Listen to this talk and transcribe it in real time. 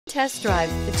Test drive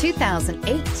the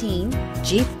 2018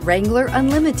 Jeep Wrangler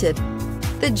Unlimited.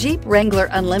 The Jeep Wrangler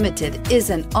Unlimited is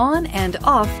an on- and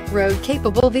off-road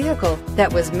capable vehicle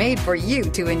that was made for you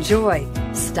to enjoy.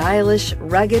 Stylish,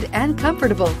 rugged, and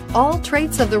comfortable, all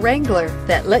traits of the Wrangler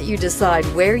that let you decide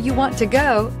where you want to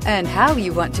go and how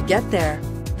you want to get there.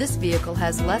 This vehicle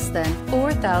has less than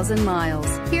 4,000 miles.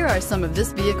 Here are some of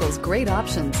this vehicle's great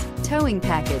options: towing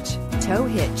package, tow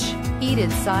hitch,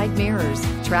 heated side mirrors,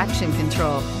 traction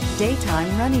control,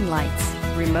 daytime running lights,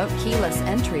 remote keyless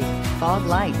entry, fog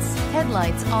lights,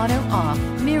 headlights auto off,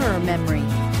 mirror memory,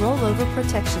 rollover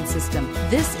protection system.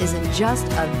 This isn't just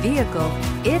a vehicle,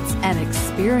 it's an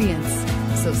experience.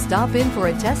 So stop in for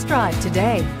a test drive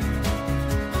today.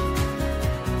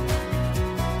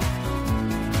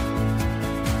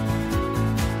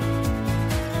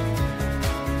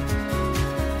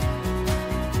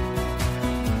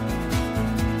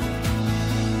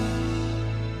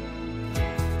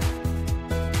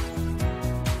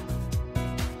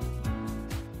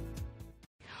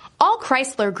 All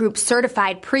Chrysler Group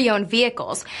certified pre-owned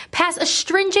vehicles pass a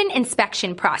stringent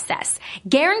inspection process,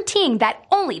 guaranteeing that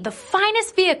only the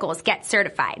finest vehicles get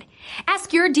certified.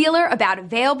 Ask your dealer about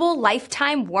available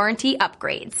lifetime warranty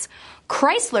upgrades.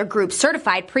 Chrysler Group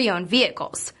certified pre-owned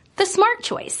vehicles, the smart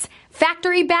choice,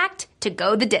 factory backed to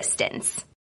go the distance.